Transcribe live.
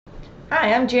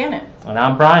Hi, I'm Janet. And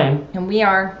I'm Brian. And we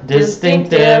are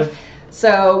disDINKtive.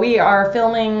 So we are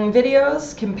filming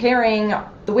videos comparing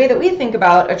the way that we think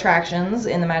about attractions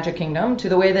in the Magic Kingdom to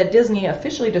the way that Disney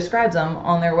officially describes them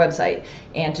on their website.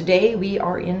 And today we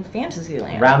are in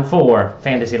Fantasyland. Round 4,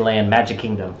 Fantasyland, Magic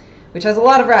Kingdom. Which has a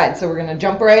lot of rides, so we're going to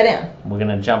jump right in. We're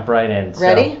going to jump right in.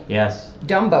 Ready? So, yes.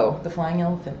 Dumbo, the flying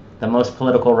elephant. The most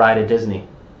political ride at Disney.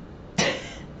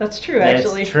 That's true,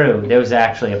 actually. It's true. There was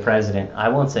actually a president, I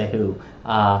won't say who,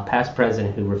 past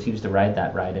president who refused to ride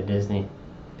that ride at Disney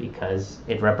because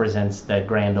it represents the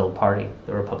grand old party,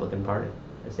 the Republican Party.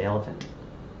 It's the elephant.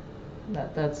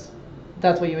 That's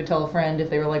what you would tell a friend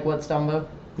if they were like, "What's Dumbo?"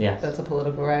 Yes. That's a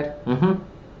political ride. Mm-hmm.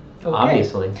 Okay.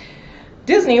 Obviously.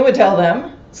 Disney would tell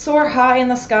them, soar high in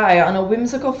the sky on a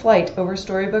whimsical flight over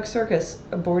Storybook Circus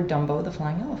aboard Dumbo the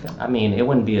Flying Elephant. I mean, it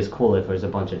wouldn't be as cool if there was a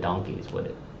bunch of donkeys, would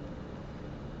it?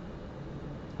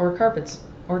 Or carpets.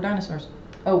 Or dinosaurs.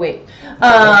 Oh, wait.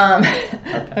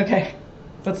 Okay.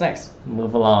 What's next?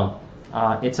 Move along.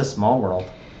 It's a Small World.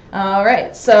 All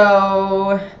right.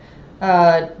 So,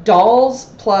 dolls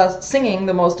plus singing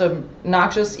the most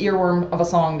obnoxious earworm of a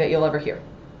song that you'll ever hear.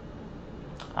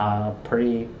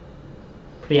 Pretty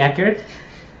accurate.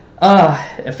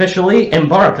 Officially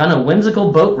embark on a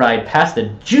whimsical boat ride past a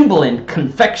jubilant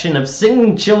confection of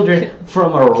singing children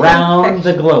from around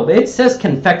the globe. It says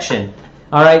confection.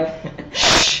 All right.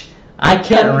 Shh. I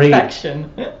can't Confection.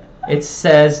 read. It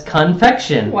says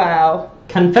confection. Wow.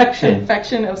 Confection.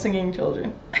 Confection of singing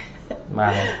children.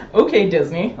 Wow. Okay,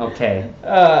 Disney. Okay.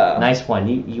 Nice one.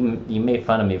 You made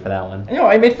fun of me for that one. No,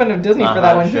 I made fun of Disney for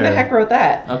that one. Sure. Who the heck wrote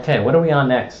that? Okay, what are we on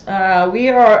next? We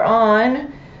are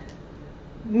on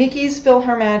Mickey's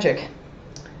PhilharMagic.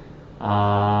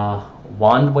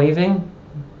 Wand waving?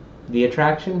 The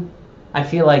attraction? I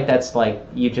feel like that's like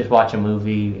you just watch a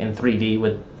movie in 3D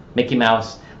with Mickey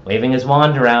Mouse waving his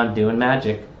wand around doing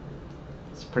magic.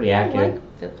 It's pretty accurate.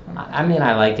 I mean,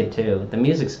 I like it too. The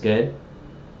music's good.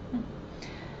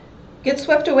 Get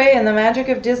swept away in the magic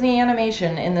of Disney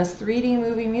animation in this 3D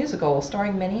movie musical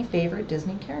starring many favorite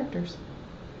Disney characters.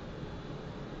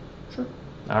 Sure.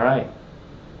 All right.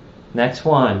 Next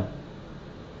one.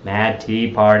 Mad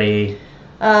Tea Party.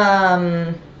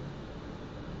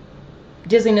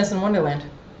 Disneyness in Wonderland.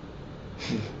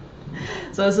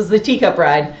 So this is the teacup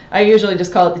ride. I usually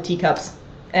just call it the teacups.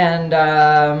 And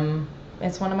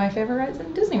it's one of my favorite rides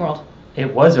in Disney World.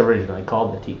 It was originally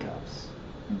called the Teacups.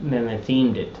 And then they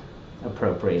themed it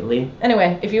appropriately.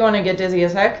 Anyway, if you want to get dizzy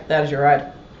as heck, that is your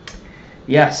ride.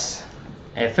 Yes.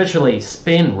 Officially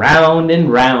spin round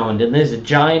and round in this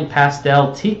giant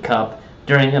pastel teacup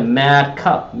during a Mad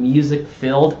Cup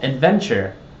music-filled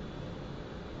adventure.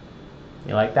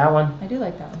 You like that one? I do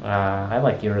like that one. I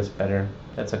like yours better.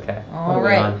 That's okay. All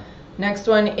right. Next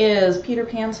one is Peter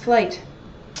Pan's Flight.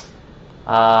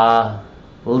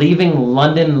 Leaving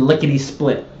London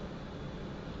lickety-split.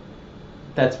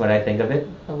 That's what I think of it.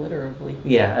 Alliteratively.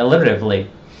 Yeah, alliteratively.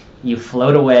 You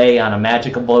float away on a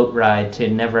magical boat ride to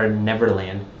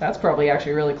Neverland. That's probably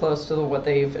actually really close to what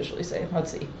they officially say.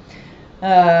 Let's see.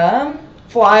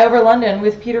 Fly over London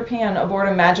with Peter Pan aboard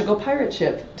a magical pirate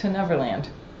ship to Neverland.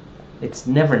 It's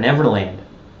Neverland.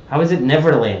 How is it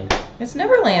Neverland? It's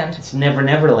Neverland. It's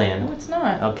Neverland. No, it's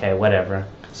not. Okay, whatever.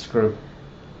 Screw.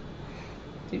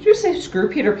 Did you say screw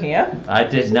Peter Pan? I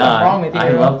did What's not. wrong with you? I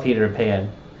love Peter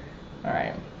Pan. All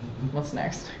right. What's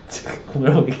next?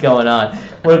 Where are we going on?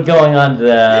 We're going on to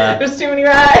the... There's too many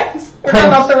rides. We're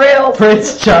going off the rails.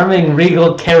 Prince Charming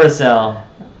Regal Carousel.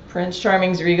 Prince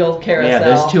Charming's Regal Carousel. Yeah,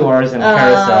 there's 2 R's in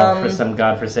carousel for some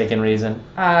godforsaken reason.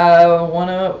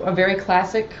 A very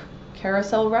classic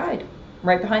carousel ride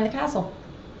right behind the castle.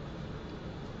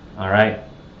 All right.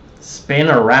 Spin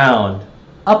around,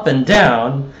 up and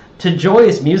down, to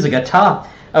joyous music atop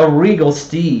a regal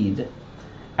steed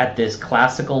at this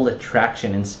classical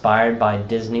attraction inspired by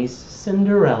Disney's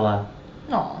Cinderella.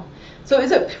 Oh. So is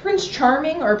it Prince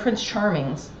Charming or Prince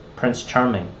Charmings? Prince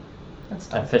Charming. That's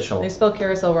tough. Official. They spell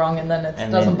carousel wrong and then it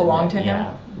doesn't belong to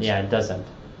him? Yeah, it doesn't.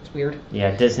 It's weird.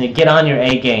 Yeah, Disney, get on your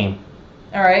A game.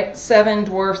 All right. 7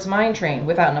 Dwarfs Mine Train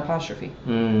without an apostrophe.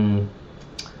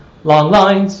 Long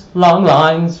lines,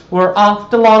 we're off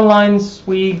the long lines,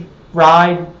 we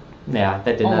ride. Yeah,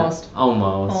 that did Almost.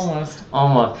 Almost.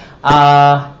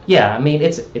 Yeah, I mean,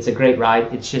 it's a great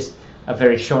ride. It's just a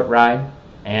very short ride,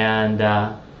 and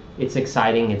it's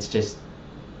exciting. It's just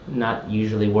not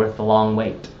usually worth the long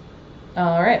wait.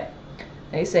 All right.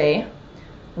 They say,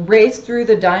 race through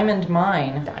the diamond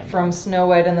mine from Snow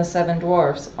White and the 7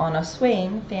 Dwarfs on a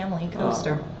swaying family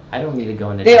coaster. I don't need to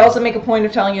go into They also make a point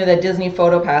of telling you that Disney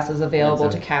PhotoPass is available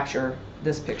to capture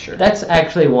this picture. That's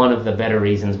actually one of the better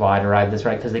reasons why to ride this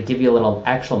ride, because they give you a little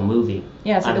actual movie.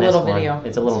 Yeah, it's like a little video.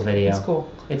 It's a little video. It's cool.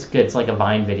 It's good. It's like a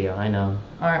Vine video. I know.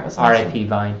 All right, what's R.I.P.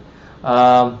 Vine.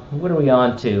 What are we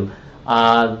on to?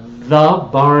 The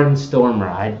Barnstormer.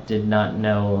 I did not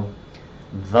know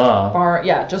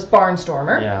just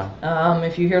Barnstormer. Yeah.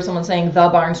 If you hear someone saying the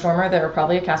Barnstormer, they're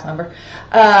probably a cast member.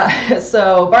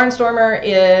 So Barnstormer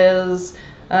is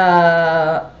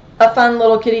a fun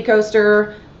little kiddie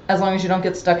coaster, as long as you don't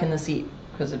get stuck in the seat,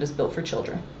 because it is built for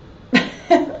children.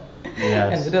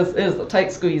 Yes. And it is a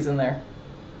tight squeeze in there.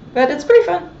 But it's pretty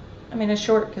fun. I mean, it's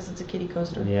short because it's a kiddie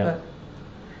coaster. Yeah. But...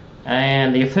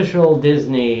 And the official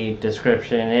Disney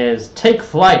description is take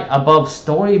flight above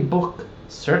Storybook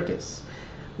Circus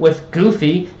with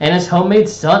Goofy and his homemade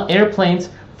stunt airplanes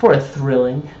for a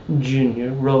thrilling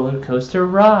junior roller coaster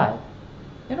ride.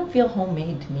 They don't feel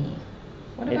homemade to me.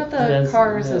 What about the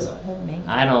cars as homemade?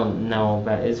 I don't know,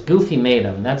 but it's Goofy made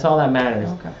them. That's all that matters.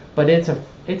 Okay. But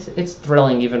it's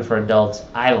thrilling even for adults.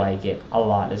 I like it a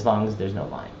lot as long as there's no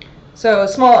line. So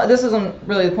small. This isn't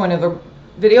really the point of the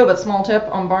video, but small tip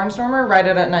on Barnstormer: ride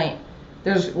it at night.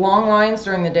 There's long lines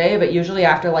during the day, but usually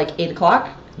after like 8 o'clock,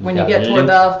 when you get toward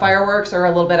the fireworks or a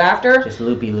little bit after, just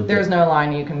loopy. There's no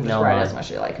line. You can just ride as much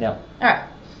as you like. Yep. All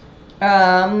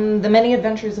right. The Many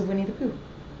Adventures of Winnie the Pooh.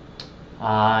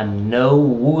 No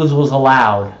woozles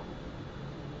allowed.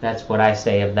 That's what I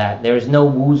say of that. There's no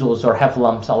woozles or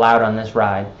heffalumps allowed on this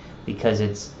ride because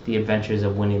it's the adventures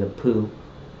of Winnie the Pooh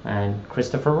and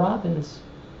Christopher Robbins.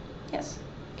 Yes.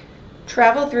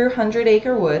 Travel through 100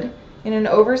 Acre Wood in an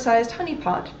oversized honey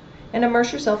pot and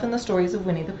immerse yourself in the stories of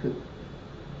Winnie the Pooh.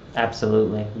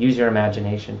 Absolutely. Use your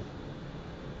imagination.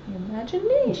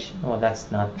 Imagination. Oh, that's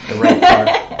not the right part.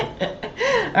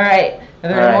 All right. Are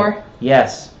there any more?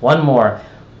 Yes. One more.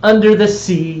 Under the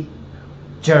Sea.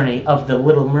 Journey of the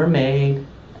Little Mermaid.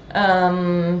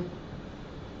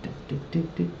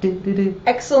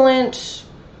 Excellent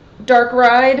dark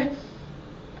ride,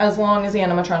 as long as the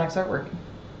animatronics are working.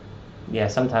 Yeah,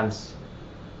 sometimes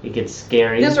it gets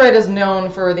scary. This ride is known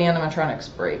for the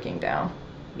animatronics breaking down.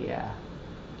 Yeah.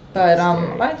 But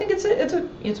I think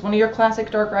it's one of your classic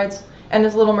dark rides. And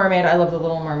this Little Mermaid, I love the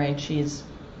Little Mermaid. She's,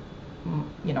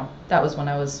 that was when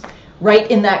I was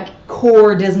right in that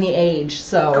core Disney age.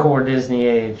 So core Disney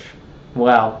age.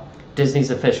 Well, Disney's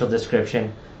official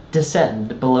description: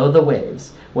 descend below the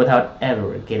waves without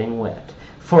ever getting wet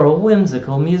for a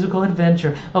whimsical musical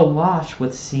adventure awash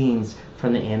with scenes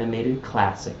from the animated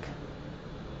classic.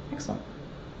 Excellent.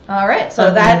 All right,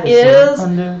 so that is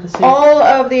all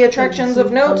of the attractions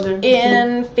of note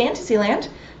in Fantasyland,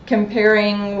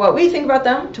 comparing what we think about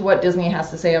them to what Disney has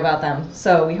to say about them.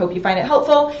 So we hope you find it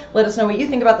helpful. Let us know what you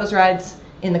think about those rides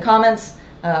in the comments.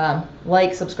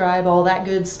 Like, subscribe, all that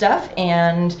good stuff,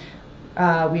 and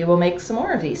we will make some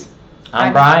more of these.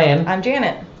 I'm Brian. I'm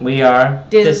Janet. We are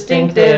disDINKtive.